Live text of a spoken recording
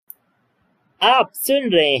आप सुन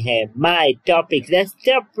रहे हैं माय टॉपिक लेट्स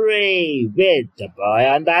टपरी with the boy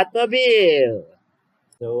on that mobile.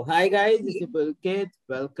 तो hi guys, this is Pulkit.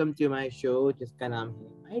 Welcome to my show जिसका नाम है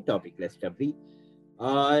माय टॉपिक लेट्स टपरी।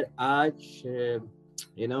 और आज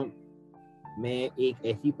यू नो मैं एक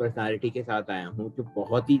ऐसी पर्सनालिटी के साथ आया हूँ जो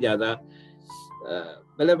बहुत ही ज्यादा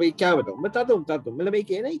मतलब क्या बताऊँ, बताता हूँ। मतलब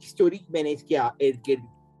एक है ना, एक स्टोरी मैंने इसके इर्द गिर्द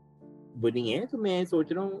बुनी है, तो मैं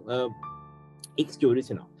सोच रहा हूँ एक स्टोरी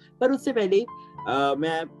सुनाऊं। पर उससे पहले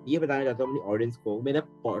मैं ये बताना चाहता हूँ अपनी ऑडियंस को, मेरा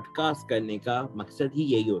पॉडकास्ट करने का मकसद ही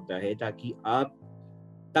यही होता है ताकि आप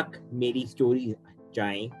तक मेरी स्टोरी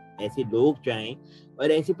जाएं, ऐसे लोग जाएं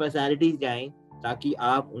और ऐसी पर्सनालिटीज जाएं ताकि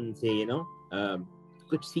आप उनसे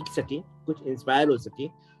कुछ सीख सकें, कुछ इंस्पायर हो सके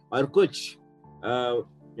और कुछ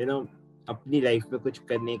अपनी लाइफ में कुछ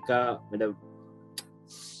करने का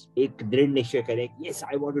मतलब एक दृढ़ निश्चय करें कि yes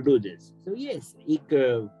I want to do this. So yes, एक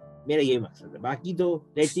मेरा यही मकसद है। बाकी तो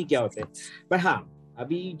लेट्स सी क्या होता है। पर हाँ,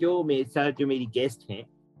 अभी जो मेरे साथ जो मेरी गेस्ट हैं,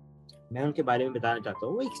 मैं उनके बारे में बताना चाहता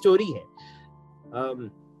हूँ। वो एक स्टोरी है।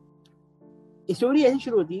 स्टोरी ऐसी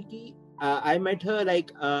शुरू होती है कि I met her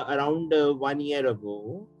like around 1 year ago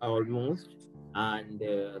almost, and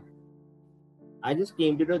I just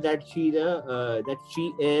came to know that she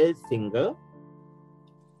is singer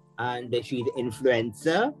and she's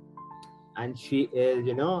influencer and she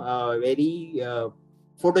is very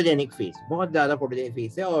photogenic face, बहुत ज्यादा फोटोजेनिक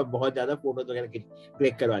फेस है और बहुत ज्यादा फोटोज वगैरह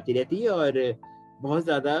क्लिक करवाती रहती है और बहुत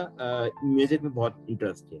ज्यादा म्यूजिक में बहुत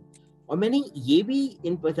इंटरेस्ट है। और मैंने ये भी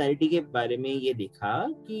इन पर्सनैलिटी के बारे में ये देखा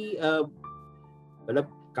कि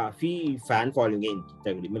मतलब काफी फैन फॉलोइंग है इनकी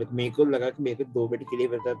तगड़ी। मतलब मेरे को लगा कि मेरे को 2 मिनट के लिए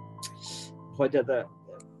मतलब बहुत ज्यादा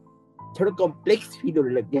थोड़ा कॉम्प्लेक्स फील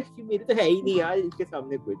होने लग गया कि मेरे तो है ही नहीं यार इसके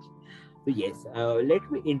सामने कुछ। तो yes,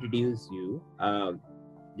 let me introduce you.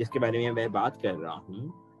 जिसके बारे में मैं बात कर रहा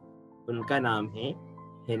हूँ उनका नाम है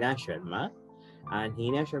हिना शर्मा। एंड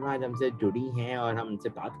हिना शर्मा आज हमसे जुड़ी हैं और हम उनसे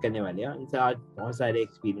बात करने वाले हैं। उनसे आज बहुत सारे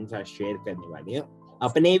एक्सपीरियंस आज शेयर करने वाले हैं,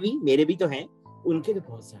 अपने भी, मेरे भी तो हैं, उनके तो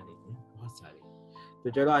बहुत सारे हैं, बहुत सारे। तो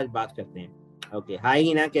चलो आज बात करते हैं। ओके, हाय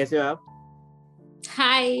हिना, कैसे हो आप?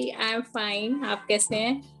 हाय, आई एम फाइन। आप कैसे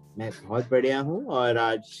हैं? मैं बहुत बढ़िया हूँ। और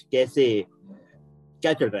आज कैसे,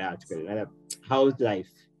 क्या चल रहा है आजकल, मतलब how is life?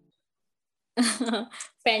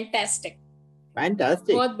 Fantastic,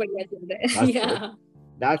 fantastic, बहुत बढ़िया चल रहा है। या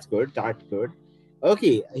that's good, that's good. Okay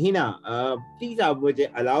Hina, please आप मुझे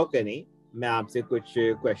अलाउ करें, मैं आपसे कुछ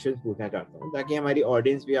क्वेश्चंस पूछना चाहता हूँ ताकि हमारी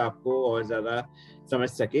ऑडियंस भी आपको और ज्यादा समझ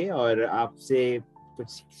सके और आपसे कुछ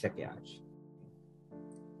सीख सके आज।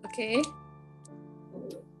 Okay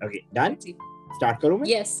okay, done? स्टार्ट करूँ मैं?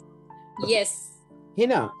 Yes yes.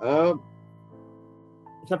 हिना,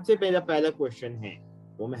 सबसे पहला क्वेश्चन है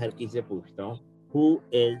वो मैं हर किसी से पूछता हूँ। हु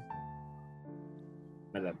इज,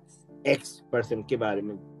 मतलब एक्स पर्सन के बारे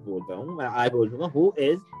में बोलता हूँ मैं, आई बोलूंगा हु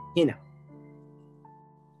इज हिना।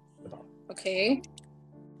 बताओ। ओके,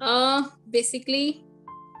 बेसिकली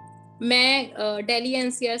मैं दिल्ली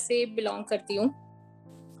एनसीआर से बिलोंग करती हूँ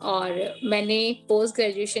और मैंने पोस्ट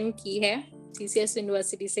ग्रेजुएशन की है सीसीएस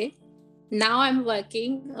यूनिवर्सिटी से। Now I am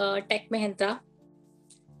working take Mahindra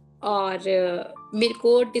और मेरे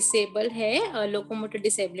को डिसेबल है, लोकोमोटर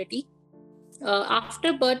डिसेबिलिटी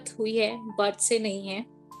आफ्टर बर्थ हुई है, बर्थ से नहीं है।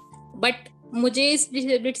 बट मुझे इस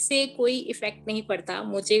डिसेबिलिटी से कोई इफेक्ट नहीं पड़ता,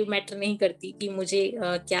 मुझे मैटर नहीं करती कि मुझे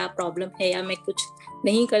क्या प्रॉब्लम है या मैं कुछ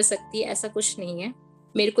नहीं कर सकती, ऐसा कुछ नहीं है।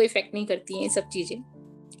 मेरे को इफेक्ट नहीं करती हैं ये सब चीजें।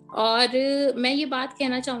 और मैं ये बात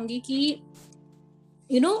कहना चाहूंगी कि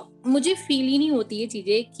मुझे फील ही नहीं होती ये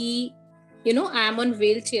चीजें कि I am on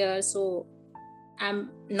wheel chair so I am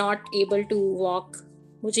not able to walk.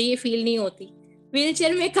 मुझे ये फील नहीं होती। व्हील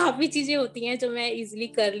चेयर में काफी चीजें होती हैं जो मैं इजीली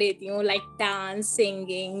कर लेती हूँ, लाइक डांस,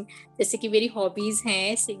 सिंगिंग। जैसे कि मेरी हॉबीज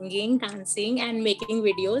हैं singing, dancing and making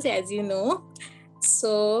videos, as you know.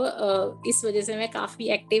 सो इस वजह से मैं काफी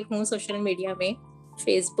एक्टिव हूँ सोशल मीडिया में,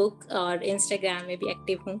 फेसबुक और इंस्टाग्राम में भी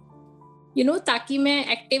एक्टिव हूँ, ताकि मैं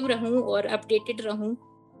एक्टिव रहूँ और अपडेटेड रहूँ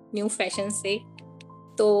न्यू फैशन से।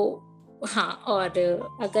 तो हाँ, और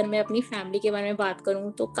अगर मैं अपनी फैमिली के बारे में बात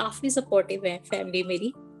करूँ तो काफी सपोर्टिव है फैमिली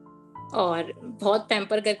मेरी और बहुत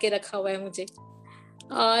पैम्पर करके रखा हुआ है मुझे।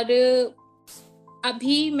 और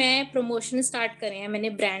अभी मैं प्रमोशन स्टार्ट करे हैं, मैंने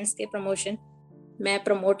ब्रांड्स के प्रमोशन मैं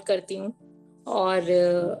प्रमोट करती हूँ।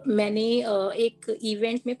 और मैंने एक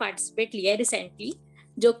इवेंट में पार्टिसिपेट लिया है रिसेंटली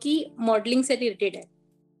जो कि मॉडलिंग से रिलेटेड है।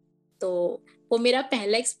 तो वो मेरा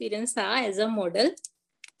पहला एक्सपीरियंस था एज अ मॉडल।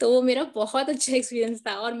 तो वो मेरा बहुत अच्छा एक्सपीरियंस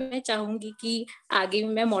था और मैं चाहूंगी कि आगे भी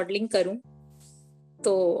मैं मॉडलिंग करूं।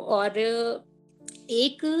 तो और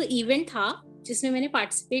एक इवेंट था जिसमें मैंने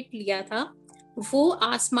पार्टिसिपेट लिया था, वो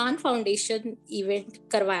आसमान फाउंडेशन इवेंट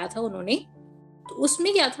करवाया था उन्होंने। तो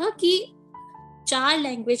उसमें क्या था कि 4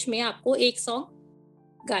 लैंग्वेज में आपको एक सॉन्ग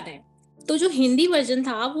गाना है। तो जो हिंदी वर्जन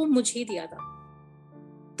था वो मुझे ही दिया था,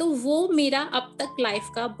 तो वो मेरा अब तक लाइफ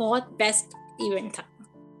का बहुत बेस्ट इवेंट था।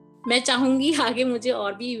 मैं चाहूंगी आगे मुझे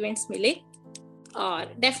और भी इवेंट्स मिले,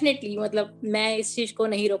 और डेफिनेटली मतलब मैं इस चीज को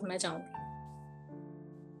नहीं रोकना चाहूंगी।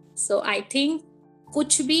 सो आई थिंक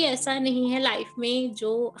कुछ भी ऐसा नहीं है लाइफ में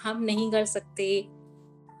जो हम नहीं कर सकते,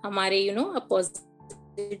 हमारे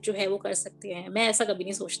अपोजिट जो है वो कर सकते हैं। मैं ऐसा कभी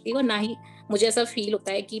नहीं सोचती, और ना ही मुझे ऐसा फील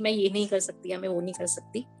होता है कि मैं ये नहीं कर सकती या मैं वो नहीं कर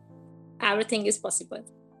सकती। Everything is possible.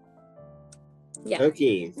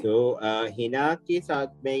 ओके, सो हिना के साथ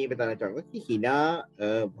मैं ये बताना चाहूंगा कि हिना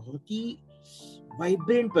बहुत ही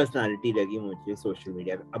वाइब्रेंट पर्सनालिटी लगी मुझे सोशल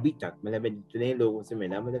मीडिया पे अभी तक। मतलब मैं जितने लोगों से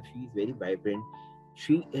मिला, मतलब she is very vibrant,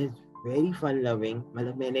 she is very fun loving.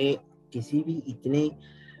 मतलब मैंने किसी भी इतने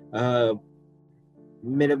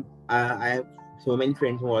मेरे I have so many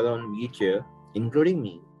friends who are on wheelchair including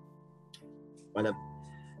me.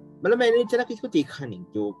 मतलब मैंने इतना किसी को देखा नहीं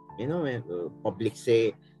जो मैं पब्लिक से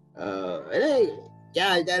अरे क्या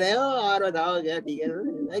हाल चाल है और बताओ क्या ठीक है,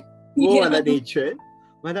 लाइक वो वाला नेचर।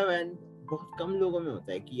 मतलब बहुत कम लोगों में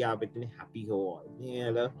होता है कि आप इतने हैप्पी हो,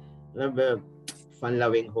 मतलब फन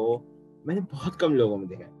लविंग हो। मैंने बहुत कम लोगों में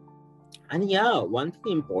देखा। एंड या वन थिंग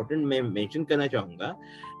इम्पोर्टेंट मैं मेंशन करना चाहूंगा,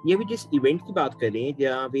 ये भी जिस इवेंट की बात कर रहे हैं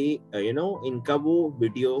जहाँ भी इनका वो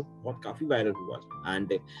वीडियो बहुत काफी वायरल हुआ था,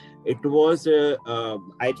 and it was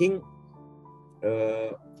I think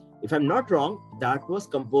if I'm not wrong, that was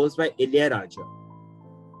composed by Ilayaraja,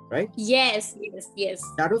 right? Yes.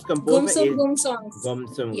 That was composed by Gum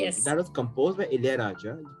songs. Yes. That was composed by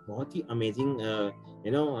Ilayaraja, बहुत ही amazing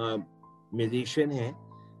musician है।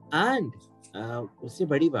 and उससे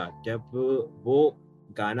बड़ी बात, जब वो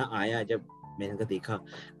गाना आया, जब मैंने उनको देखा,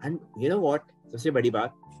 and you know what, सबसे बड़ी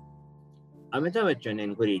बात, अमिताभ बच्चन ने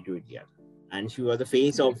इनको रीट्वीट किया था, and she was the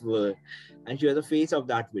face of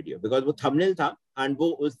that video because वो thumbnail था, and वो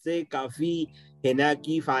उससे काफी हिना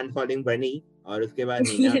की फैन फॉलोइंग बनी, और उसके बाद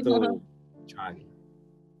हिना तो छा गई,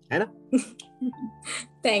 है ना?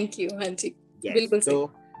 Thank you. हाँ जी, बिल्कुल सही।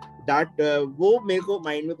 तो that वो मेरे को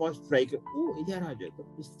माइंड में बहुत स्ट्राइक, ओ इधर आ जाए। तो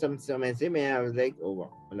उस समय से मैं आई वाज लाइक, ओ वाह,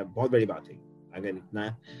 मतलब बहुत बड़ी बात है अगर इतना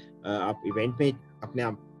आप इवेंट में अपने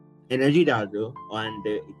आप एनर्जी डाल दो एंड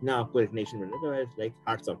इतना आपको रिकग्निशन मिल रहा है, तो it's like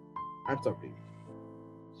hats off to you.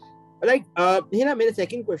 Like Hina, मेरा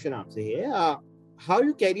सेकंड क्वेश्चन आपसे है, how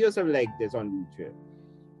you carry yourself like this on wheelchair?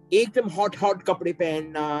 एकदम हॉट कपड़े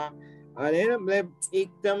पहनना, अरे मतलब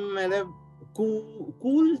एकदम मतलब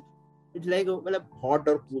कूल, इट्स लाइक मतलब हॉट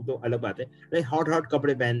और कूल तो अलग बात है, लाइक हॉट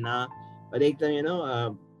कपड़े पहनना और एकदम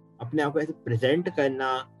अपने आप को ऐसे प्रेजेंट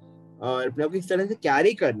करना और अपने आप को इस तरह से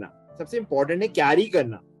कैरी करना। सबसे इम्पोर्टेंट है कैरी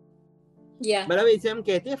करना। मतलब इसे हम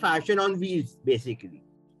कहते हैं फैशन ऑन व्हील्स बेसिकली,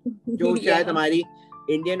 जो शायद हमारी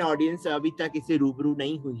इंडियन ऑडियंस अभी तक इससे रूबरू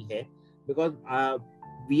नहीं हुई है, because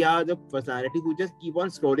we are the personality who just keep on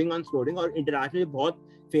scrolling और इंटरनेशनली बहुत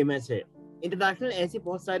फेमस है। इंटरनेशनल ऐसे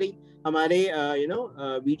बहुत सारी हमारे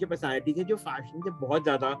वीडियो पर्सनालिटीज है जो फैशन से बहुत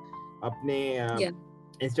ज्यादा अपने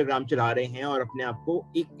इंस्टाग्राम चला रहे हैं और अपने आप को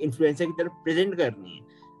एक इन्फ्लुएंसर की तरफ प्रेजेंट कर रहे हैं।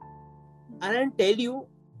 एंड आई टेल यू,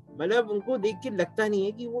 मतलब उनको देख के लगता नहीं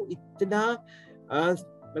है कि वो इतना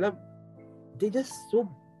मतलब दे जस्ट सो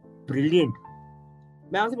ब्रिलियंट।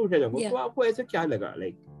 मैं आपसे पूछना चाहूंगा, तो आपको ऐसा क्या लगा,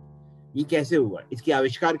 लाइक ये कैसे हुआ, इसकी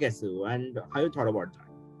आविष्कार कैसे हुआ, and how you thought about that?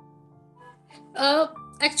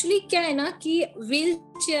 Actually क्या है ना कि व्हील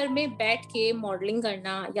चेयर में बैठ के मॉडलिंग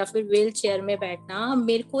करना या फिर व्हील चेयर में बैठना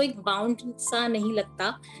मेरे को एक बाउंड सा नहीं लगता।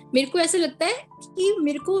 मेरे को ऐसा लगता है कि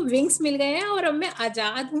मेरे को विंग्स मिल गए हैं और अब मैं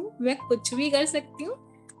आजाद हूँ, मैं कुछ भी कर सकती हूँ।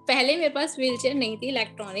 पहले मेरे पास व्हील चेयर नहीं थी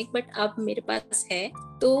इलेक्ट्रॉनिक, बट अब मेरे पास है,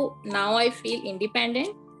 तो नाउ आई फील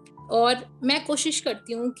इंडिपेंडेंट। और मैं कोशिश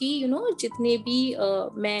करती हूँ कि जितने भी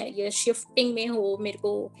मैं ये शिफ्टिंग में हो, मेरे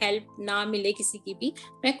को हेल्प ना मिले किसी की भी,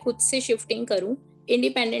 मैं खुद से शिफ्टिंग करूँ,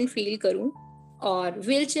 इंडिपेंडेंट फील करूँ। और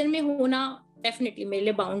व्हीलचेयर में होना डेफिनेटली मेरे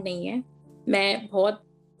लिए बाउंड नहीं है, मैं बहुत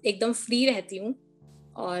एकदम फ्री रहती हूँ।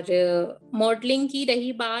 और मॉडलिंग की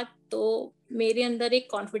रही बात, तो मेरे अंदर एक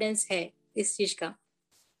कॉन्फिडेंस है इस चीज का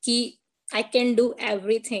कि आई कैन डू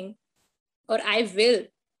एवरीथिंग और आई विल।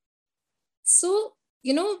 सो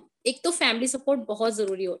एक तो फैमिली सपोर्ट बहुत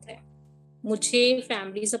जरूरी होता है। मुझे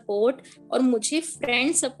फैमिली सपोर्ट और मुझे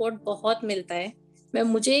फ्रेंड सपोर्ट बहुत मिलता है।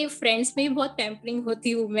 मुझे फ्रेंड्स में भी बहुत पैम्परिंग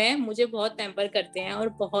होती हूँ, मुझे बहुत पैम्पर करते हैं और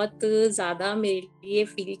बहुत ज्यादा मेरे लिए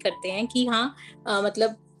फील करते हैं कि हाँ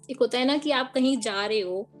मतलब एक होता है ना कि आप कहीं जा रहे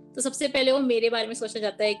हो तो सबसे पहले वो मेरे बारे में सोचा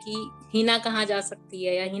जाता है कि हीना कहाँ जा सकती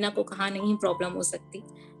है या हीना को कहाँ नहीं प्रॉब्लम हो सकती।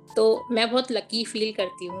 तो मैं बहुत लकी फील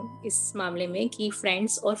करती हूँ इस मामले में कि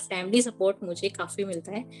फ्रेंड्स और फैमिली सपोर्ट मुझे काफी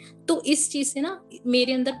मिलता है। तो इस चीज से ना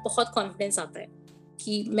मेरे अंदर बहुत कॉन्फिडेंस आता है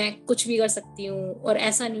कि मैं कुछ भी कर सकती हूँ, और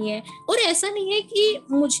ऐसा नहीं है कि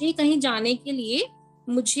मुझे कहीं जाने के लिए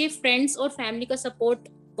मुझे फ्रेंड्स और फैमिली का सपोर्ट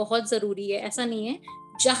बहुत जरूरी है, ऐसा नहीं है।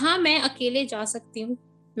 जहां मैं अकेले जा सकती हूँ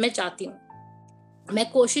मैं जाती हूँ। मैं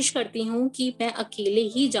कोशिश करती हूँ कि मैं अकेले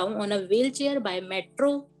ही जाऊं, on a wheel chair, bye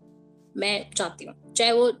metro मैं जाती हूँ।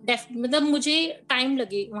 चाहे वो मतलब मुझे टाइम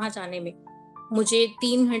लगे वहां जाने में, मुझे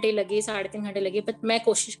 3 घंटे लगे, 3.5 घंटे लगे, बट मैं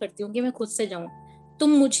कोशिश करती हूँ कि मैं खुद से जाऊं। तो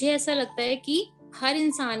मुझे ऐसा लगता है कि हर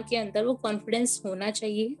इंसान के अंदर वो कॉन्फिडेंस होना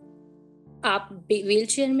चाहिए। आप व्हील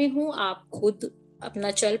चेयर में हो, आप खुद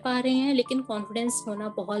अपना चल पा रहे हैं, लेकिन कॉन्फिडेंस होना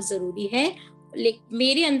बहुत जरूरी है।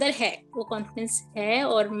 मेरे अंदर है, वो कॉन्फिडेंस है,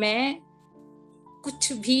 और मैं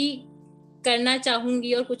कुछ भी करना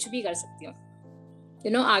चाहूंगी और कुछ भी कर सकती हूँ।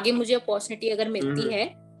 आगे मुझे अपॉर्चुनिटी अगर मिलती है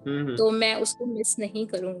तो मैं उसको मिस नहीं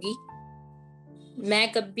करूंगी,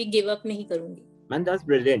 मैं कभी गिव अप नहीं करूंगी। मैन दैट्स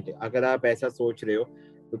ब्रिलियंट अगर आप ऐसा सोच रहे हो,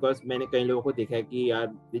 बिकॉज मैंने कई लोगों को देखा है कि यार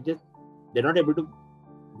they not able to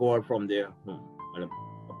go out from their home, मतलब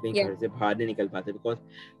अपने घर से बाहर नहीं निकल पाते बिकॉज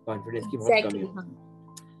कॉन्फिडेंस की बहुत कमी होती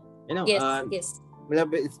है।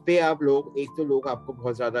 मतलब इस पे आप लोग, एक तो लोग आपको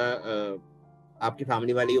बहुत ज्यादा आपकी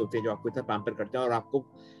फैमिली वाले ही होते हैं जो आपको इतना पैम्पर करते हैं और आपको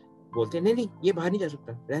बोलते हैं नहीं ये बाहर नहीं जा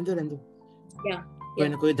सकता, रहने दो, कोई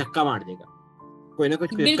ना कोई धक्का मार देगा, कोई ना कुछ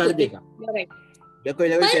कर देगा, या कोई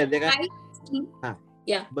ना कुछ कर देगा।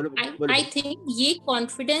 आई थिंक ये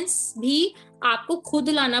कॉन्फिडेंस भी आपको खुद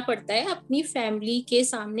लाना पड़ता है अपनी फैमिली के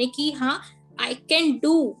सामने कि हाँ I can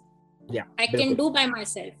do by my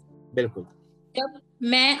self. बिल्कुल। जब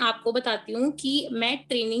मैं आपको बताती हूँ कि मैं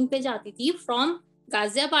ट्रेनिंग पे जाती थी फ्रॉम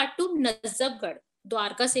गाजियाबाद टू नजफगढ़,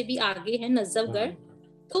 द्वारका से भी आगे है नजफगढ़।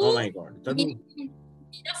 तो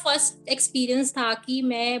मेरा फर्स्ट एक्सपीरियंस था कि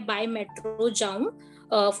मैं बाय मेट्रो जाऊं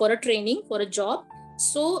for a training, for a job.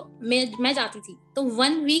 सो मैं जाती थी, तो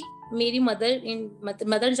 1 वीक मेरी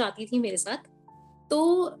मदर जाती थी मेरे साथ। तो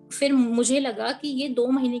फिर मुझे लगा कि ये 2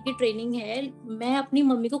 महीने की ट्रेनिंग है, मैं अपनी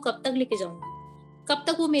मम्मी को कब तक लेके जाऊंगी, कब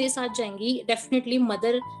तक वो मेरे साथ जाएंगी। डेफिनेटली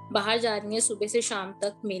मदर बाहर जा रही है सुबह से शाम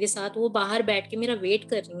तक मेरे साथ, वो बाहर बैठ के मेरा वेट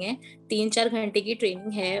कर रही है। 3-4 घंटे की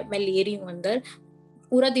ट्रेनिंग है, मैं ले रही हूँ अंदर,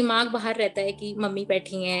 पूरा दिमाग बाहर रहता है कि मम्मी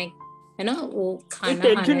बैठी हैं, है ना, वो खाना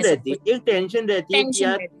खाना है, सब कुछ एक टेंशन रहती है कि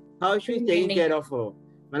यार how she is taking care of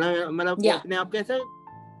her, मतलब वो अपने आप कैसा,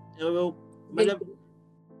 मतलब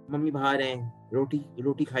मम्मी बाहर है,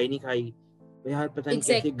 रोटी खाई नहीं खाई, यार पता नहीं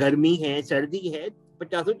कैसे, गर्मी है सर्दी है,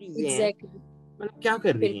 50 चीजें हैं, मतलब क्या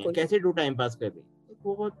कर रही हैं, कैसे दो टाइम पास कर रही हैं,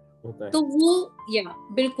 बहुत होता है। तो वो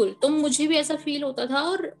बिल्कुल, तो मुझे भी ऐसा फील होता था,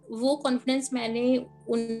 और वो कॉन्फिडेंस मैंने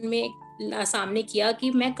उनमें सामने किया कि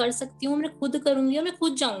मैं कर सकती हूँ, मैं खुद करूंगी और मैं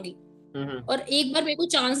खुद जाऊंगी। और एक बार मेरे को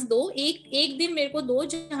चांस दो, एक दिन मेरे को दो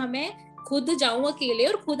जहाँ मैं खुद जाऊं अकेले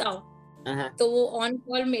और खुद आऊं। तो वो ऑन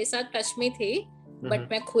कॉल मेरे साथ टच में थे, बट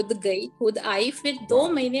मैं खुद गई, खुद आई, फिर 2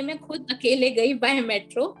 महीने में खुद अकेले गई बाय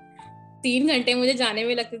मेट्रो। 3 घंटे मुझे जाने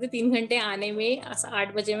में लगते थे, 3 घंटे आने में।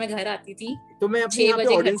 8 बजे मैं घर आती थी। तो मैं अपने यहाँ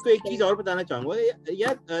पे ऑडियंस को एक चीज और बताना चाहूंगा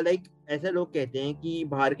यार, लाइक ऐसा लोग कहते हैं कि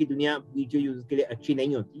बाहर की दुनिया वीडियो यूज के लिए अच्छी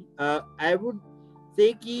नहीं होती। आई वुड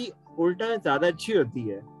से कि उल्टा ज्यादा अच्छी होती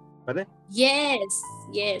है, पता है?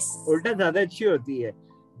 यस उल्टा ज्यादा अच्छी होती है।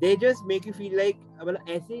 They just make you feel like, मतलब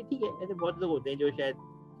ऐसे ठीक है, ऐसे बहुत लोग होते हैं जो शायद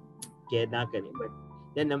केयर ना करें, but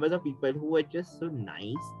there numbers of people who are just so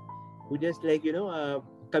nice, who just like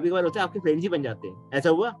कभी कभार होता है आपके फ्रेंड्स ही बन जाते हैं। ऐसा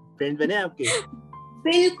हुआ, फ्रेंड्स बने आपके?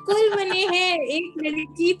 बिल्कुल बने हैं। एक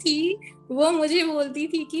लड़की थी, वो मुझे बोलती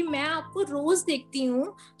थी कि मैं आपको रोज देखती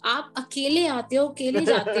हूँ, आप अकेले आते हो, अकेले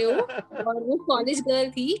जाते हो। और वो कॉलेज गर्ल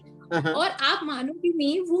थी, और आप मानोगे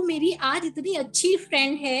नहीं, वो मेरी आज इतनी अच्छी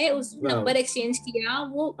फ्रेंड है। उसने नंबर एक्सचेंज किया,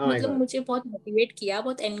 वो मतलब मुझे बहुत मोटिवेट किया,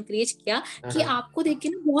 बहुत एनकरेज किया कि आपको देख के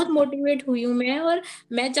ना बहुत मोटिवेट हुई हूँ मैं, और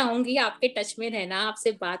मैं चाहूंगी आपके टच में रहना,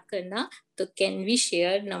 आपसे बात करना, तो कैन वी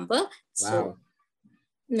शेयर नंबर। सो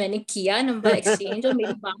मैंने किया नंबर एक्सचेंज, और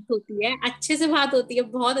मेरी बात होती है, अच्छे से बात होती है,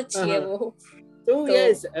 बहुत अच्छी है वो। तो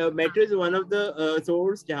yes, metro is one of the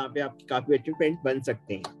source जहाँ पे आप काफी अच्छे फ्रेंड्स बन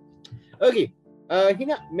सकते हैं। ओके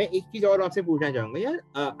हिना, मैं एक चीज और आपसे पूछना चाहूंगा यार,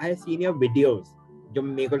 I have seen your videos, जो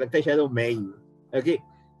मेरे को लगता है शायद वो मैं ही हूँ। ओके,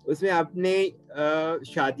 उसमें आपने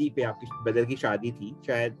शादी पे, आपकी ब्रदर की शादी थी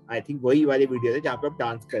शायद, आई थिंक वही वाली वीडियो है जहाँ पे आप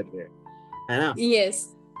डांस कर रहे हैं, है ना? Yes,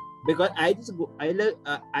 because I just go,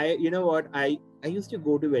 I you know what, I used to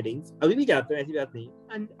go to weddings, अभी भी जाता हूँ, ऐसी बात नहीं,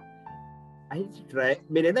 and I used to try,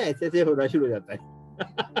 मेरे ना ऐसे होना शुरू हो जाता है,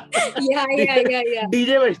 या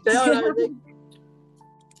डीजे बजता है और I was like,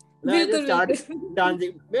 I just बिल्कुल start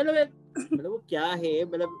dancing, मतलब वो क्या है,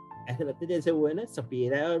 मतलब ऐसा लगता है जैसे वो है ना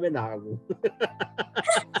सपेरा है और मैं नाग हूँ।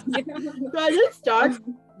 So I just start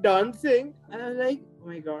dancing and I was like, oh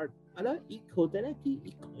my god, मतलब एक होता है ना कि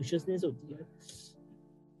एक कॉन्शियसनेस होती है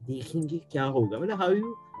देखेंगे क्या होगा, मतलब how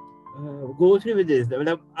you go through with this,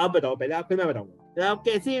 मतलब आप बताओ पहले, आप फिर मैं बताऊंगा, मतलब आप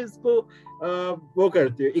कैसे इसको वो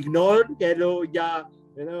करते हो, इग्नोर कह लो या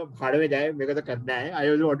भाड़ में जाए, मेरे को तो करना है, I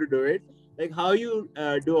don't want to do it, like how you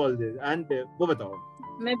do all this, and वो बताओ।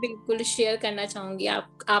 मैं बिल्कुल शेयर करना चाहूंगी।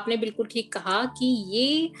 आपने बिल्कुल ठीक कहा कि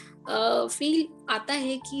ये फील आता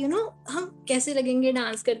है कि हम कैसे लगेंगे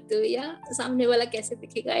डांस करते हुए, या सामने वाला कैसे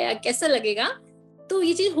दिखेगा या कैसा लगेगा। तो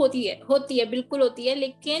ये चीज होती है बिल्कुल होती है,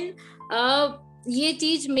 लेकिन ये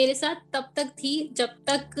चीज मेरे साथ तब तक थी जब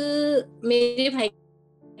तक मेरे भाई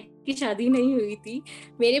की शादी नहीं हुई थी।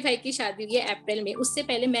 मेरे भाई की शादी हुई है अप्रैल में, उससे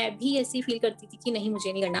पहले मैं भी ऐसी फील करती थी कि नहीं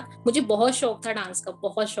मुझे नहीं करना। मुझे बहुत शौक था डांस का,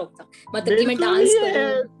 बहुत शौक था, मतलब कि मेरे मैं को भी डांस है,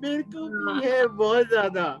 करूं। मेरे को भी हाँ, है बहुत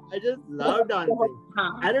ज्यादा, आई जस्ट लव बहुत बहुत। डांसिंग,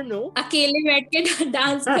 हाँ, आई डोंट नो। अकेले बैठ के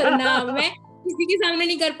डांस करना मैं किसी के सामने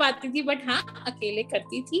नहीं कर पाती थी, बट हाँ अकेले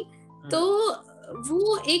करती थी। तो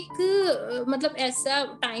वो एक मतलब ऐसा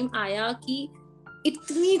टाइम आया कि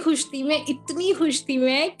इतनी खुश थी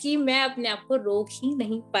मैं कि मैं अपने आप को रोक ही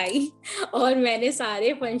नहीं पाई। और मैंने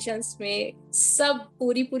सारे फंक्शंस में सब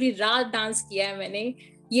पूरी पूरी रात डांस किया है मैंने।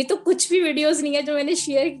 ये तो कुछ भी वीडियोस नहीं है जो मैंने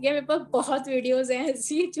शेयर किया, मेरे पास बहुत वीडियोस हैं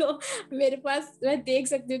ऐसी जो मेरे पास, मैं देख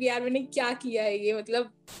सकती हूँ कि यार मैंने क्या किया है ये,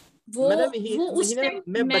 मतलब वो मतलब वो उस हिना, टाइम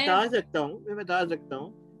मैं मैं। बता सकता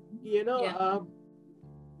हूँ कि या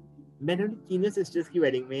मैंने अपनी तीनों सिस्टर्स की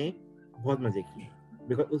वेडिंग में बहुत मजे किए,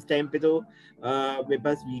 बिकॉज उस टाइम पे तो मेरे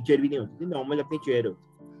पास व्हील चेयर भी नहीं होती थी, नॉर्मल अपनी चेयर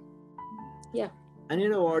होती, या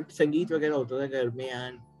एंड व्हाट, संगीत वगैरह होता था घर में,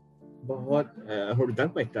 एंड बहुत हुड़दंग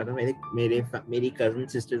मचता था। मेरी कजन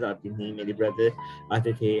सिस्टर्स आती थी, मेरे ब्रदर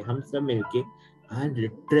आते थे, हम सब मिलके, and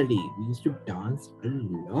literally we used to dance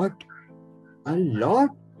a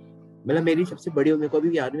lot. मतलब मेरी सबसे बड़ी, मेरे को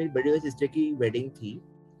भी याद है, मेरी बड़ी सिस्टर की वेडिंग थी,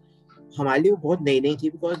 हमारे लिए वो बहुत नई नई थी,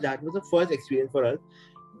 because that was the first experience for us.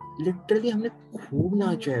 Literally हमने खूब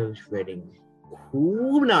नाचा है उस वेडिंग में,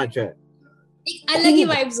 खूब नाचा है, एक अलग ही खूब,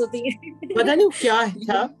 वाइब्स होती पता नहीं क्या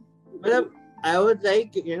था, है। मतलब आई वाज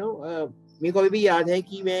लाइक मेरे को अभी भी याद है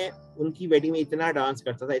कि मैं उनकी वेडिंग में इतना डांस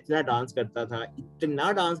करता था, इतना डांस करता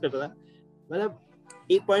था, मतलब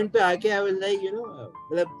एक पॉइंट पे आके आई वाज लाइक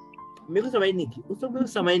मतलब मेरे को समझ नहीं थी उस वक्त, मेरे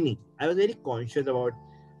को समझ नहीं थी, I was very conscious about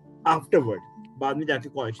afterward, बाद में जाके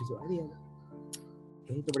कॉन्शियस हुआ, अरे यार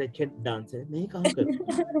ये तो बड़े अच्छे डांसर है, मैं कहाँ करूँ,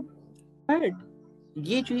 बट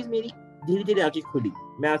ये चीज मेरी धीरे धीरे आके खुली,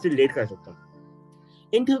 मैं आपसे रिलेट कर सकता हूँ।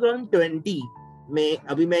 इन 2020 में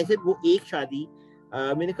अभी मैं सिर्फ वो एक शादी,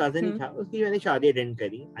 मेरे कजन ही था, उसकी मैंने शादी अटेंड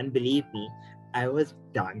करी, and believe me I was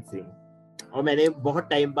dancing, और मैंने बहुत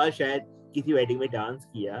टाइम बाद शायद किसी वेडिंग में डांस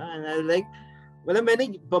किया, एंड आई वाज लाइक, मतलब मैंने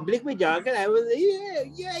पब्लिक में जाकर आई वाज ये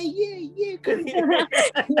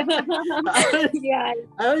यार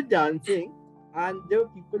I was dancing, and there were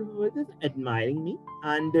people who were just admiring me,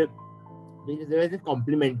 and they were just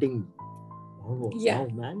complimenting me. Oh, या wow,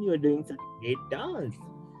 man, you are doing such a great dance.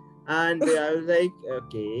 And I was like,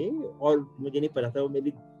 okay. और मुझे नहीं पता था वो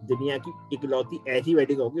मेरी दुनिया की इकलौती ऐसी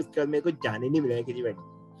वेडिंग होगी, उसके बाद मेरे को जाने नहीं मिलेगा किसी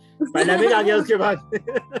वेडिंग, पैंडेमिक आ गया उसके बाद।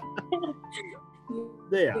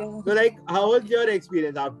 So yeah, so like, how was your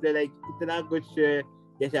experience after like इतना कुछ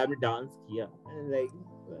जैसे आपने डांस किया, like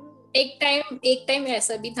एक टाइम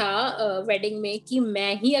ऐसा भी था वेडिंग में कि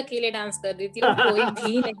मैं ही अकेले डांस कर रही थी और कोई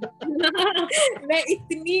भी नहीं। मैं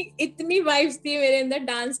इतनी इतनी वाइब्स थी मेरे अंदर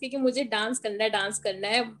डांस की कि मुझे डांस करना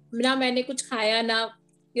है ना, मैंने कुछ खाया ना,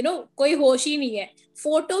 कोई होश ही नहीं है।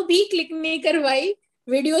 फोटो भी क्लिक नहीं करवाई,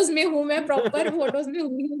 वीडियोस में हूं मैं प्रॉपर, फोटोज में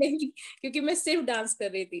हुई नहीं क्योंकि मैं सिर्फ डांस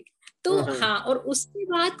कर रही थी। तो हाँ, और उसके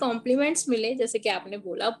बाद कॉम्प्लीमेंट्स मिले, जैसे कि आपने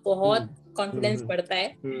बोला बहुत कॉन्फिडेंस बढ़ता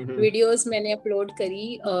है। वीडियोस मैंने अपलोड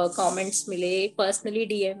करी, कमेंट्स मिले, पर्सनली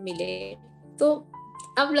डीएम मिले। तो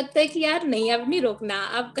अब लगता है कि यार नहीं, अब नहीं रोकना,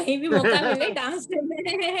 अब कहीं भी मौका मिले डांस करना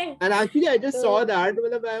है। And actually, I just तो saw that.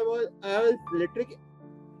 मतलब I was literally,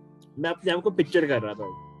 मैं अपने आप को पिक्चर कर रहा था,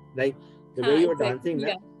 like the way हाँ you were dancing एग्जैक्टली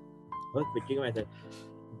ना, I was picturing myself,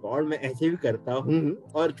 God मैं ऐसे भी करता हूँ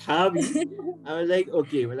और था भी। I was like,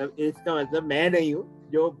 okay, मतलब इसका मतलब मैं नहीं हूँ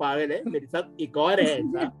जो पागल है, मेरे साथ एक और है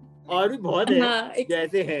ऐसा, और भी बहुत है हाँ जो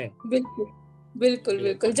ऐसे हैं। बिल्कुल बिल्कुल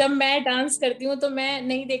बिल्कुल। जब मैं डांस करती हूँ तो मैं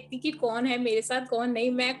नहीं देखती कि कौन है मेरे साथ कौन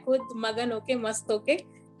नहीं, मैं खुद मगन होके मस्त होके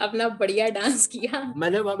अपना बढ़िया डांस किया।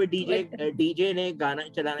 मतलब वहाँ पे बट डीजे ने गाना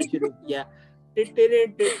चलाना शुरू किया, टिटे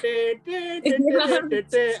टिटे टिटे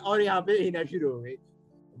टिटे, और यहाँ पे हिना शुरू हो गई,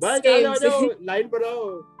 बस आ जाओ सेम आ जाओ, लाइन बढ़ाओ,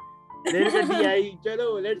 रेल गड्डी आई,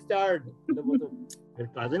 चलो लेट्स स्टार्ट। मतलब वो तो फिर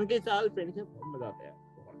कजन के साथ फ्रेंड से बहुत मजा आता है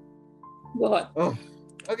बहुत।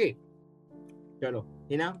 बहुत। ओके, चलो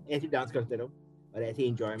हिना, ऐसे डांस करते रहो और ऐसी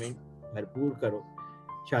एंजॉयमेंट भरपूर करो,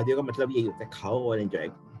 शादियों का मतलब यही होता है, खाओ और एंजॉय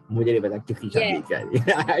करो। मुझे नहीं पता किसकी शादी है क्या है.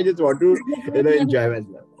 I just want to enjoy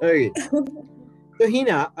myself. Okay. तो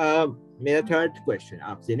हीना, मेरा थर्ड क्वेश्चन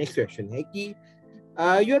आपसे, नेक्स्ट क्वेश्चन है कि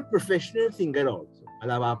you are professional singer also,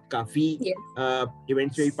 मतलब आप काफी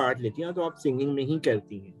इवेंट्स में भी पार्ट लेती हैं, तो आप सिंगिंग में ही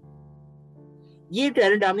करती हैं. ये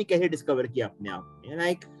टैलेंट आपने कैसे डिस्कवर किया अपने आप में?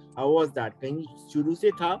 Like how was that? कहीं शुरू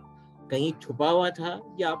से था, कहीं छुपा हुआ था,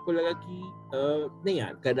 या आपको लगा कि नहीं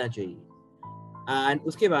यार करना चाहिए? एंड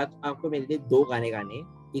उसके बाद आपको मेरे लिए 2 गाने गाने,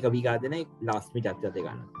 एक अभी गा देना, एक लास्ट में जाते जाते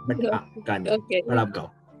गाना, बट हाँ गाने और आप गाओ.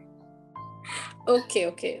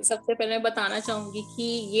 ओके. सबसे पहले मैं बताना चाहूंगी कि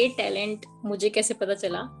ये टैलेंट मुझे कैसे पता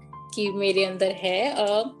चला कि मेरे अंदर है.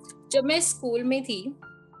 जब मैं स्कूल में थी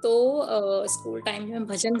तो स्कूल टाइम में मैं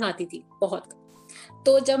भजन गाती थी बहुत.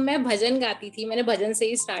 तो जब मैं भजन गाती थी, मैंने भजन से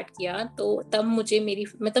ही स्टार्ट किया, तो तब मुझे मेरी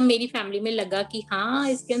फैमिली में लगा कि हाँ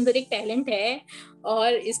इसके अंदर एक टैलेंट है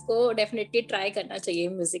और इसको डेफिनेटली ट्राई करना चाहिए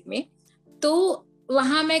म्यूजिक में. तो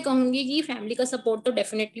वहां मैं कहूंगी कि फैमिली का सपोर्ट तो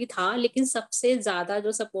डेफिनेटली था, लेकिन सबसे ज्यादा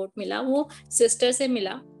जो सपोर्ट मिला वो सिस्टर से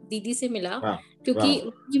मिला, दीदी से मिला. क्योंकि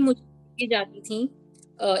वो मुझे जाती थी,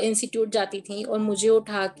 इंस्टीट्यूट जाती थी और मुझे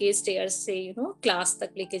उठा के स्टेयर्स से क्लास तक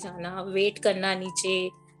लेके जाना, वेट करना नीचे.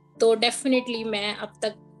 तो डेफिनेटली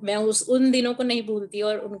मैं उन दिनों को नहीं भूलती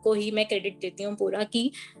और उनको ही मैं क्रेडिट देती हूँ पूरा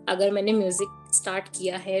कि अगर मैंने म्यूजिक स्टार्ट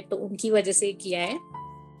किया है तो उनकी वजह से किया है.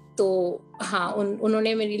 तो हाँ,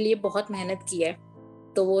 उन्होंने मेरे लिए बहुत मेहनत की है,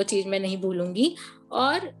 तो वो चीज मैं नहीं भूलूंगी.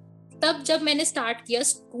 और तब जब मैंने स्टार्ट किया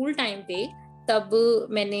स्कूल टाइम पे, तब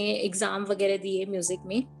मैंने एग्जाम वगैरह दिए म्यूजिक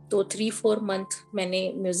में. तो 3-4 मंथ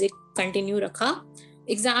मैंने म्यूजिक कंटिन्यू रखा.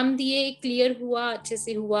 एग्जाम दिए, क्लियर हुआ, अच्छे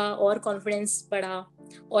से हुआ और कॉन्फिडेंस बढ़ा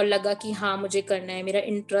और लगा कि हाँ मुझे करना है. मेरा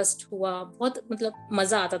इंटरेस्ट हुआ बहुत, मतलब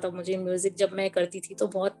मजा आता था मुझे म्यूजिक जब मैं करती थी, तो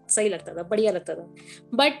बहुत सही लगता था, बढ़िया लगता था.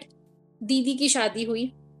 बट दीदी की शादी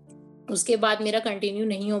हुई, उसके बाद मेरा कंटिन्यू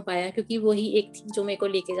नहीं हो पाया क्योंकि वही एक थी जो मेरे को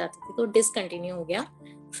लेके जाती थी, तो डिसकंटिन्यू हो गया.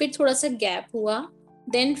 फिर थोड़ा सा गैप हुआ.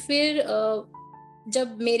 देन फिर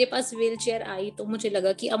जब मेरे पास व्हील चेयर आई तो मुझे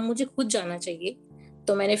लगा कि अब मुझे खुद जाना चाहिए.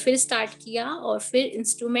 तो मैंने फिर स्टार्ट किया और फिर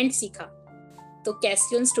इंस्ट्रूमेंट सीखा. तो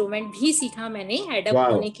कैसियो इंस्ट्रूमेंट भी सीखा मैंने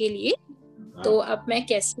एडप्ट होने के लिए. तो अब मैं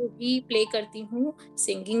कैसियो भी प्ले करती हूँ,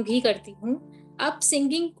 सिंगिंग भी करती हूँ. अब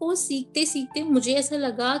सिंगिंग को सीखते सीखते मुझे ऐसा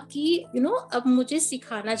लगा कि अब मुझे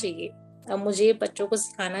सिखाना चाहिए, अब मुझे बच्चों को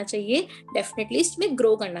सिखाना चाहिए, डेफिनेटली इसमें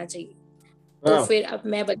ग्रो करना चाहिए. तो फिर अब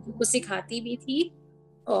मैं बच्चों को सिखाती भी थी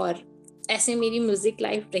और ऐसे मेरी म्यूजिक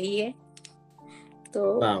लाइफ रही है. तो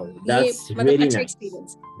ये मतलब अच्छा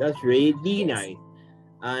experience. That's really nice.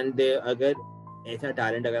 And अगर ऐसा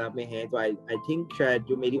टैलेंट अगर आप में है तो आई थिंक शायद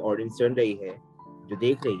जो मेरी ऑडियंस सुन रही है, जो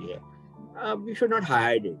देख रही है, you should not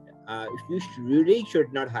hide it. You really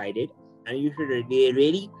should not hide it, and you should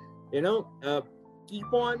really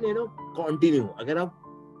keep on continue. अगर आप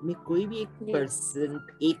में कोई भी एक पर्सन,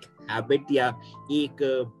 एक हैबिट या एक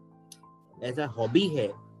ऐसा हॉबी है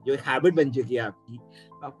जो एक हैबिट बन चुकी है आपकी,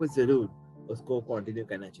 आपको जरूर उसको कंटिन्यू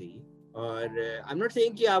करना चाहिए. और आई एम नॉट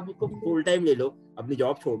सेइंग कि आप उसको फुल टाइम ले लो, अपनी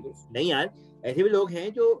जॉब छोड़ दो, नहीं यार. ऐसे भी लोग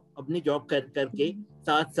हैं जो अपनी जॉब करके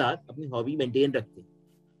साथ साथ अपनी हॉबी मेंटेन रखते हैं.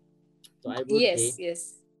 तो I would say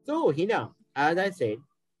so Hina, as I said,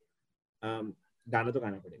 गाना तो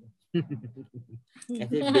गाना पड़ेगा.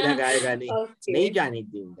 ऐसे बिना गाए गाने नहीं जाने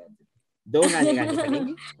देंगे. 2 गाने गाने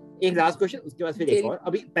पड़ेंगे. एक लास्ट क्वेश्चन, उसके बाद फिर एक और.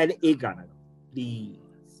 अभी पहले एक गाना प्लीज.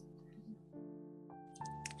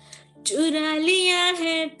 चुरा लिया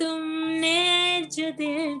है तुमने जो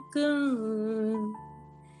दिल को,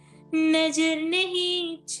 नजर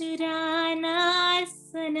नहीं चुराना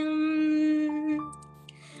सनम,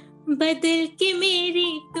 बदल के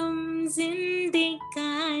मेरी तुम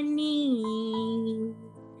जिंदगानी,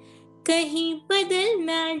 कहीं बदल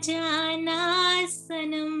ना जाना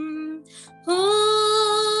सनम. हो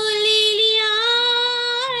ले लिया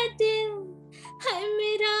दिल है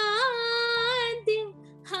मेरा दिल,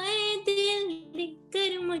 हाय दिल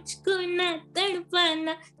लेकर मुझको ना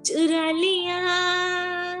तड़पाना, चुरा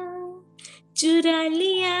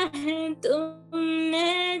लिया है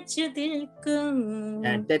तुमने जो दिल को,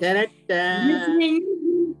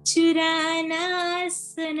 चुराना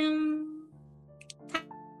सनम.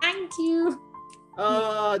 Thank you.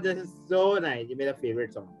 Oh, this is so nice. ये मेरा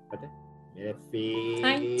favorite song है, पता है? मेरा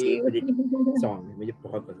favorite song है, मुझे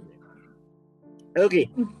बहुत पसंद है. Okay,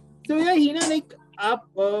 so yeah, Heena, like आप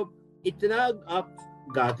इतना आप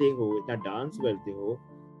गाते हो, इतना डांस करते हो,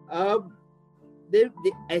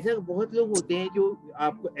 ऐसे बहुत लोग होते हैं जो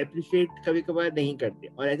आपको अप्रिशिएट कभी कभार नहीं करते,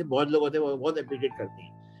 और ऐसे बहुत लोग होते हैं वो बहुत अप्रिशिएट करते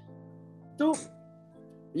हैं. तो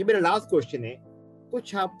ये मेरा लास्ट क्वेश्चन है,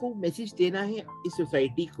 कुछ आपको मैसेज देना है इस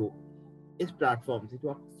सोसाइटी को, इस प्लेटफॉर्म से, जो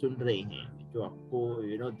आप सुन रहे हैं, जो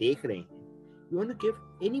आपको देख रहे हैं, you want to give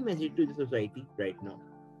any message to the society right now?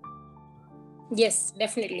 Yes,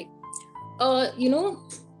 definitely.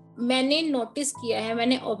 मैंने नोटिस किया है,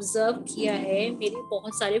 मैंने ऑब्जर्व किया है, मेरे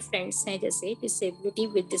बहुत सारे फ्रेंड्स हैं जैसे डिसेबिलिटी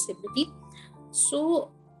विद डिसेबिलिटी, सो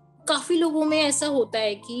काफी लोगों में ऐसा होता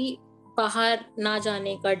है कि बाहर ना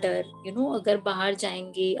जाने का डर, अगर बाहर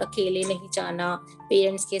जाएंगे अकेले नहीं जाना,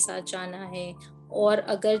 पेरेंट्स के साथ जाना है, और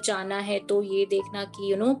अगर जाना है तो ये देखना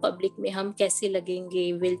कि पब्लिक में हम कैसे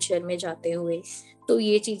लगेंगे व्हील चेयर में जाते हुए, तो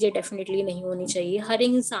ये चीजें डेफिनेटली नहीं होनी चाहिए। हर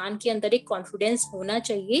इंसान के अंदर एक कॉन्फिडेंस होना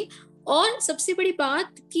चाहिए, और सबसे बड़ी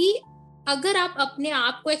बात कि अगर आप अपने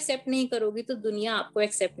आप को एक्सेप्ट नहीं करोगे तो दुनिया आपको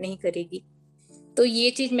एक्सेप्ट नहीं करेगी। तो ये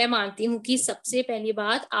चीज मैं मानती हूँ कि सबसे पहली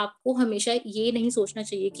बात, आपको हमेशा ये नहीं सोचना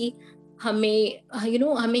चाहिए कि हमें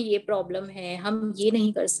हमें ये प्रॉब्लम है, हम ये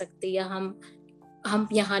नहीं कर सकते, या हम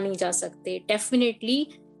यहाँ नहीं जा सकते। डेफिनेटली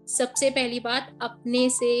सबसे पहली बात, अपने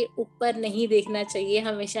से ऊपर नहीं देखना चाहिए,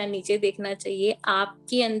 हमेशा नीचे देखना चाहिए।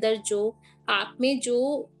 आपके अंदर जो, आप में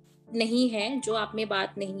जो नहीं है, जो आप में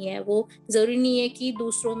बात नहीं है, वो जरूरी नहीं है कि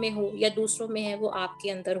दूसरों में हो, या दूसरों में है वो आपके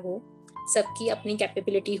अंदर हो। सबकी अपनी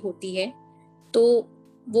कैपेबिलिटी होती है, तो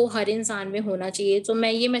वो हर इंसान में होना चाहिए। तो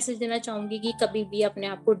मैं ये मैसेज देना चाहूंगी कि कभी भी अपने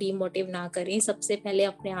आप को डीमोटिव ना करें, सबसे पहले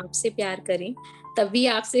अपने आप से प्यार करें, तभी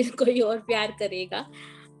आपसे कोई और प्यार करेगा।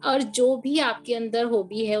 और जो भी आपके अंदर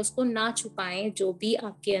हॉबी है उसको ना छुपाएं, जो भी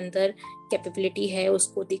आपके अंदर कैपेबिलिटी है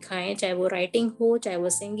उसको दिखाएं, चाहे वो राइटिंग हो, चाहे वो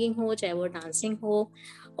सिंगिंग हो, चाहे वो डांसिंग हो,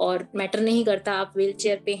 और मैटर नहीं करता आप व्हील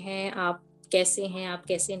चेयर पे हैं, आप कैसे हैं, आप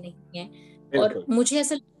कैसे नहीं हैं। और मुझे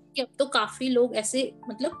ऐसा लगता है कि अब तो काफी लोग ऐसे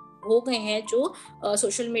मतलब हो गए हैं जो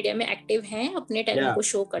सोशल मीडिया में एक्टिव हैं, अपने टैलेंट को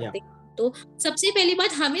शो करते हैं। तो सबसे पहली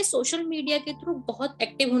बात, हमें सोशल मीडिया के थ्रू बहुत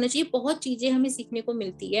एक्टिव होना चाहिए, बहुत चीजें हमें सीखने को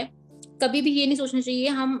मिलती है। कभी भी ये नहीं सोचना चाहिए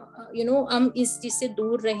हम हम इस चीज से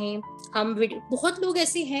दूर रहें। हम बहुत लोग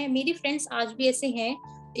ऐसे हैं, मेरी फ्रेंड्स आज भी ऐसे हैं।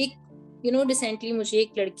 एक रिसेंटली मुझे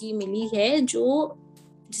एक लड़की मिली है जो,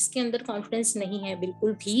 जिसके अंदर कॉन्फिडेंस नहीं है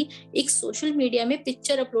बिल्कुल भी, एक सोशल मीडिया में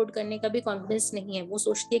पिक्चर अपलोड करने का भी कॉन्फिडेंस नहीं है। वो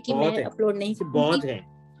सोचती है कि मैं अपलोड नहीं करूंगी। बहुत है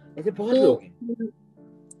ऐसे, बहुत लोग हैं।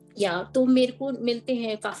 तो मेरे को मिलते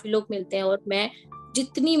हैं, काफी लोग मिलते हैं, और मैं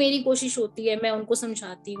जितनी मेरी कोशिश होती है मैं उनको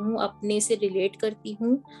समझाती हूँ, अपने से रिलेट करती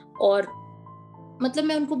हूँ, और मतलब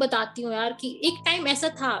मैं उनको बताती हूँ यार कि एक टाइम ऐसा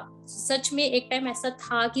था, सच में एक टाइम ऐसा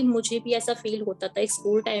था कि मुझे भी ऐसा फील होता था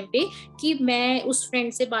स्कूल टाइम पे, कि मैं उस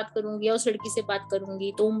फ्रेंड से बात करूंगी या उस लड़की से बात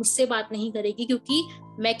करूंगी तो मुझसे बात नहीं करेगी, क्योंकि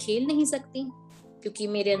मैं खेल नहीं सकती, क्योंकि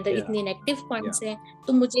मेरे अंदर इतने नेगेटिव पॉइंट्स हैं।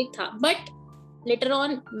 तो मुझे था, बट लेटर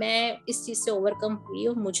ऑन मैं इस चीज से ओवरकम हुई,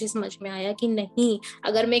 और मुझे समझ में आया कि नहीं,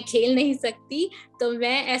 अगर मैं खेल नहीं सकती तो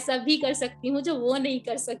मैं ऐसा भी कर सकती हूँ जो वो नहीं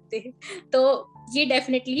कर सकते। तो ये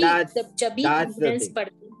डेफिनेटली जब भी कॉन्फिडेंस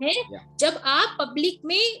बढ़ते हैं, जब आप पब्लिक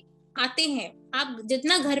में आते हैं। आप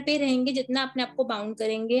जितना घर पे रहेंगे, जितना अपने आप को बाउंड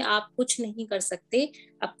करेंगे, आप कुछ नहीं कर सकते,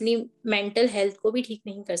 अपनी मेंटल हेल्थ को भी ठीक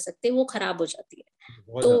नहीं कर सकते, वो खराब हो जाती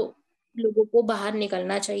है। तो लोगों को बाहर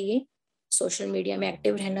निकलना चाहिए, सोशल मीडिया में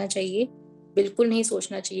एक्टिव रहना चाहिए, बिल्कुल नहीं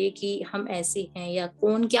सोचना चाहिए कि हम ऐसे हैं या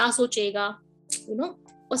कौन क्या सोचेगा,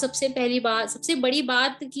 और सबसे पहली बात, सबसे बड़ी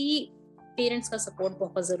बात कि पेरेंट्स का सपोर्ट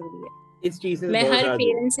बहुत जरूरी है। इस चीज से मैं हर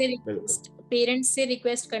पेरेंट्स से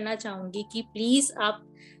रिक्वेस्ट करना चाहूंगी कि प्लीज आप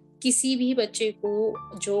किसी भी बच्चे को,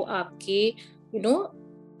 जो आपके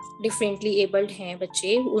डिफरेंटली एबल्ड हैं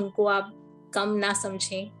बच्चे, उनको आप कम ना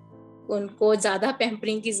समझें, उनको ज्यादा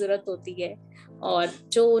पैम्परिंग की जरूरत होती है, और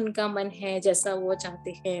जो उनका मन है, जैसा वो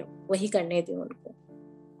चाहते हैं वही करने दें उनको।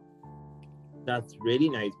 That's really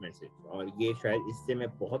nice message. और ये शायद इससे मैं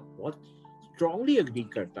बहुत बहुत strongly agree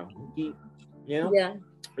करता हूँ कि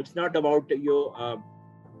it's not about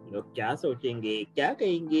लोग क्या सोचेंगे, क्या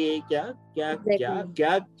कहेंगे, क्या क्या क्या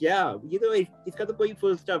क्या क्या, ये तो इसका तो कोई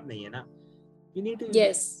फुल स्टॉप नहीं है ना। You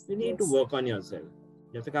need to work on yourself.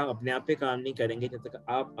 जब तक आप अपने आप पे काम नहीं करेंगे, जब तक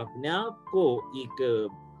आप अपने आप को एक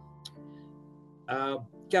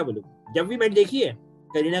क्या बोलूं, जब भी मैंने देखी है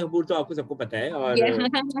करीना कपूर, तो आपको सबको पता है, और जब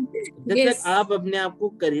तक आप अपने आप को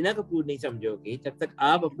करीना कपूर नहीं समझोगे, जब तक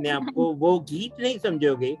आप अपने आप को वो गीत नहीं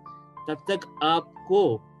समझोगे, तब तक आपको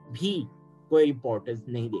भी कोई इम्पोर्टेंस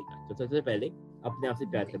नहीं देगा। तो सबसे पहले अपने आप से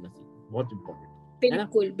प्यार करना सीखो, बहुत इम्पोर्टेंट है ना।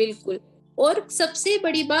 बिल्कुल। और सबसे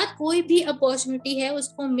बड़ी बात, कोई भी अपॉर्चुनिटी है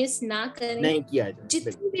उसको मिस ना करें, नहीं किया जाए।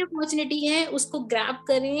 जितनी भी अपॉर्चुनिटी है उसको ग्रैब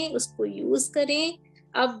करें, उसको यूज करें।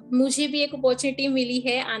 अब मुझे भी एक अपॉर्चुनिटी मिली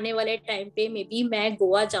है, आने वाले टाइम पे मे बी मैं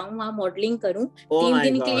गोवा जाऊं, वहां मॉडलिंग करूं। 3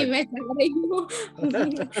 दिन के लिए मैं जा रही हूँ।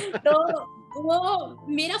 तो वो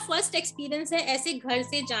मेरा फर्स्ट एक्सपीरियंस है ऐसे घर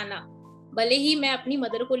से जाना, भले ही मैं अपनी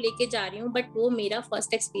मदर को लेके जा रही हूँ, बट वो मेरा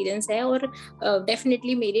फर्स्ट एक्सपीरियंस है। और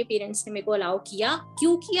डेफिनेटली मेरे पेरेंट्स ने मेरे को अलाउ किया।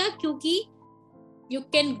 क्यों किया? क्योंकि you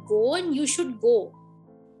can go and you should go.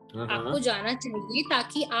 आपको जाना चाहिए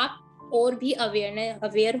ताकि आप और भी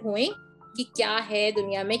अवेयर होएं कि क्या है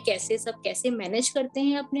दुनिया में, कैसे मैनेज करते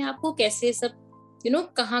हैं अपने आप को, कैसे सब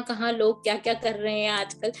कहाँ लोग क्या क्या कर रहे हैं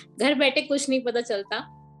आजकल। घर बैठे कुछ नहीं पता चलता,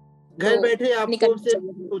 घर बैठे आपको सिर्फ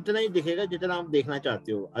चाहिए। उतना ही दिखेगा जितना आप देखना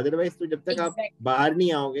चाहते हो, अदरवाइज तो जब तक आप बाहर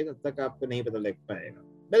नहीं आओगे तब तक आपको नहीं पता लग पाएगा।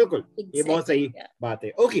 बिल्कुल, ये बहुत सही बात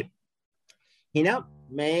है। ओके हिना,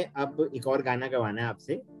 मैं अब एक और गाना गवाना है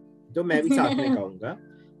आपसे, तो मैं भी साथ में गाऊंगा।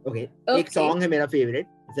 ओके, एक सॉन्ग है मेरा फेवरेट,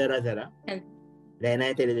 जरा जरा रहना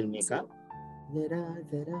है तेरे दिल में का, जरा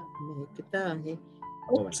जरा महकता है।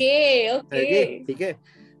 ओके ठीक है,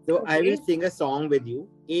 तो I will sing a song with you.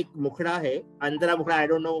 एक मुखड़ा है, अंतरा मुखड़ा, आई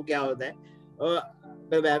डोंट नो क्या होता है,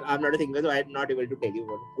 I am not a singer, so I am not able to tell you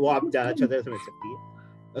what, वो आप ज्यादा अच्छे से समझ सकती है।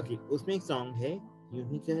 ओके, उसमें एक सॉन्ग है, यूं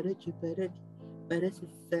ही करज परस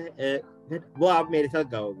वो आप मेरे साथ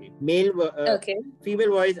गाओगे। मेल फीमेल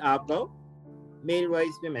वॉइस आप गाओ, मेल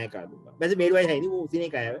वॉइस में मैं गा दूंगा। वैसे मेल वॉइस है नहीं, वो उसी ने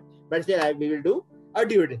गाया है, but still I will do a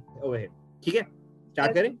duet over here. ठीक है,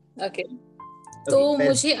 स्टार्ट करें? ओके, तो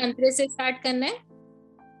मुझे अंतरे से स्टार्ट करना है।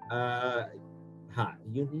 हाँ,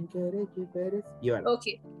 यूं ही करज परस, ये वाला।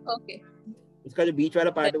 ओके इसका जो बीच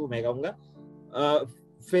वाला पार्ट है वो मैं गाऊंगा,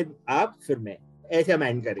 फिर आप, फिर मैं, ऐसे हम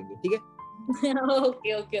एंड करेंगे। ठीक है?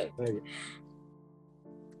 Okay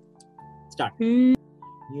start.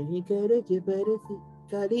 यही करज बरसी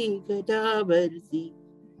काली घटा बरसी।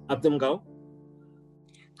 अब तुम गाओ।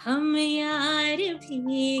 हम यार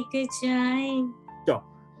भीग जाए तो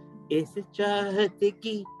इस चाहत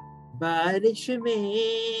की बारिश में,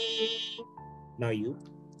 नाउ यू।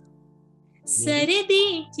 सर्दी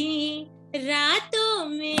की रातों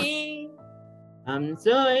में हम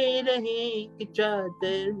सोए रहे एक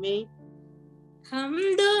चादर में, हम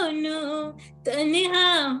दोनों तन्हा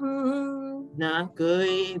हो, ना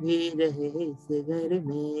कोई भी रहे इस घर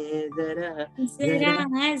में, जरा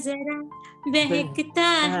जरा जरा बहकता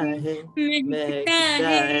है महकता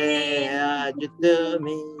है आज तो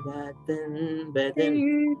मेरा तन बदन,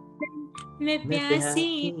 मैं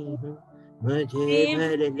प्यासी हूँ, मुझे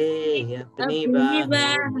भर ले अपनी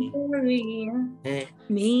बाहों में,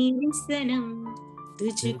 मेरी सनम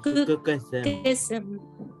तुझको कसम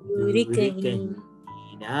दूर कहीं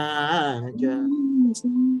ना जा,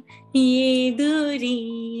 ये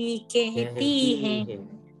दूरी कहती है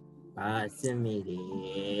पास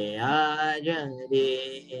मेरे आ जा रे।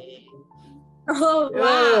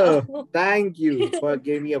 Thank you for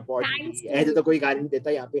giving me opportunity. ऐसे तो कोई गाली नहीं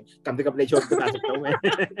देता यहाँ पे, कम से कम ले छोड़ तो गा सकता हूँ मैं।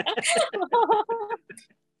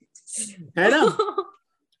 है ना?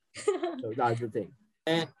 So that's the thing.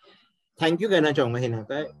 Thank you कहना चाहूँगा हिना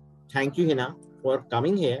का। Thank you Hina for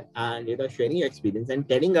coming here and sharing your experience and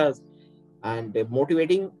telling us and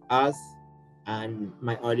motivating us and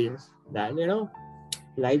my audience that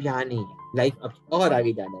life यहाँ नहीं है, लाइफ अब और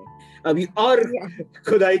आगे जाना है, अभी और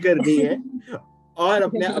खुदाई करनी है और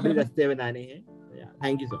अपने रास्ते बनाने हैं।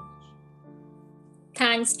 Thank you so much.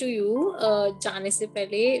 Thanks to you. जाने से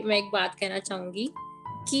पहले मैं एक बात कहना चाहूंगी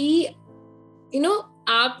कि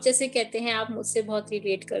आप जैसे कहते हैं आप मुझसे बहुत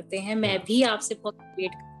रिलेट करते हैं, मैं भी आपसे बहुत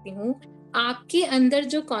रिलेट करती हूँ। आपके अंदर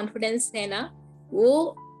जो कॉन्फिडेंस है ना,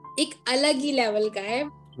 वो एक अलग ही लेवल का है।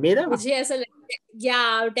 मेरा मुझे ऐसा लगता है,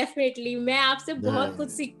 या डेफिनेटली मैं आपसे बहुत कुछ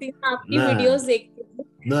सीखती हूँ, आपकी वीडियोस देखती हूँ।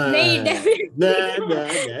 नहीं,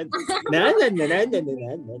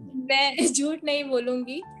 मैं झूठ नहीं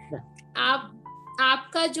बोलूंगी।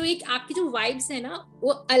 आपका जो आपकी जो वाइब्स है ना,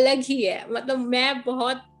 वो अलग ही है। मतलब मैं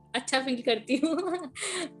बहुत अच्छा फील करती हूँ।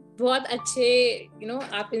 बहुत अच्छे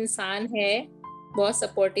आप इंसान है, बहुत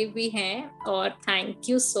सपोर्टिव भी हैं, और थैंक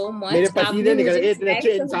यू सो मच। मेरे पसीने निकल गए इतने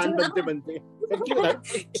अच्छे इंसान बनते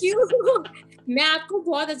क्यों? मैं आपको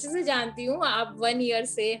बहुत अच्छे से जानती हूँ, आप 1 ईयर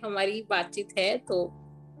से हमारी बातचीत है, तो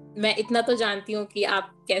मैं इतना तो जानती हूँ कि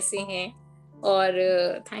आप कैसे हैं। और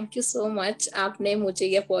थैंक यू सो मच, आपने मुझे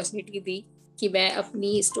ये अपॉर्चुनिटी दी कि मैं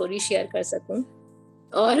अपनी स्टोरी शेयर कर सकूं,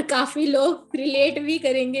 और काफी लोग रिलेट भी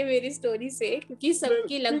करेंगे मेरी स्टोरी से, क्योंकि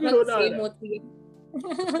सबकी लगभग सेम होती है।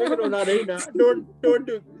 Don't do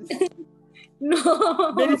this.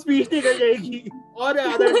 नो, मेरी स्पीच निकल जाएगी और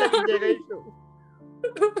आधा घंटा खिंच जाएगा ये शो।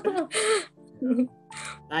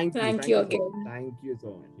 Thank you so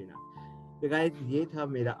much Hina. तो गाइस, ये था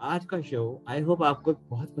मेरा आज का शो। आई होप आपको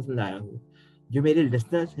बहुत पसंद आया हो। जो मेरे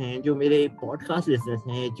लिसनर्स हैं, जो मेरे पॉडकास्ट लिसनर्स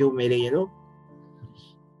हैं, जो मेरे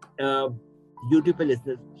यूट्यूब पे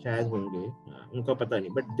लिसनर्स शायद होंगे, उनका पता नहीं,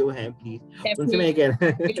 बट जो है प्लीज उनसे मैं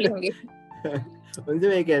उनसे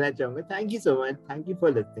मैं कहना चाहूंगा thank you so much, thank you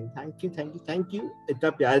for listening, thank you इतना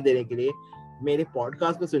प्यार देने के लिए, मेरे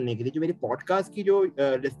पॉडकास्ट को सुनने के लिए। जो मेरे पॉडकास्ट की जो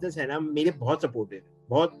लिसनर्स है ना, मेरे बहुत सपोर्टिव है,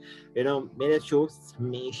 बहुत मेरे शो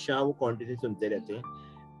हमेशा वो कंटिन्यू सुनते रहते हैं।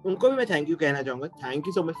 उनको भी मैं थैंक यू कहना चाहूंगा. Thank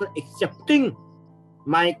you so much for accepting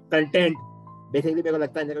my content. Basically मेरे को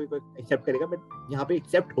लगता है कभी कोई एक्सेप्ट करेगा, बट यहाँ पे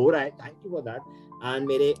एक्सेप्ट हो रहा है. Thank you for that. And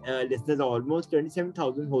मेरे लिसनर्स ऑलमोस्ट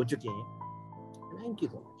 27,000 हो चुके हैं. Thank you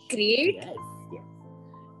so much. Great. Yes, yes.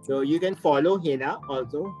 So you can follow Heena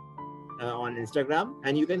also on Instagram,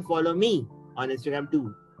 and you can follow me on Instagram too,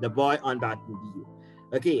 the boy on that movie.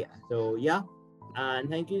 Okay, so yeah,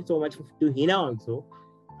 and thank you so much to Heena also.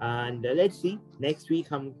 And let's see next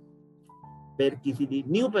week हम फिर किसी भी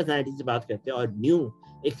new personality से बात करते हैं और new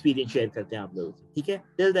experience share करते हैं आप लोगों से. ठीक है,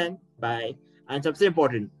 टिल देन बाय. एंड सबसे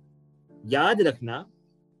इम्पोर्टेंट याद रखना,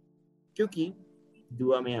 क्योंकि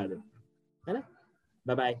दुआ में याद रखना, है ना.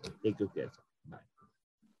 Bye bye, take care.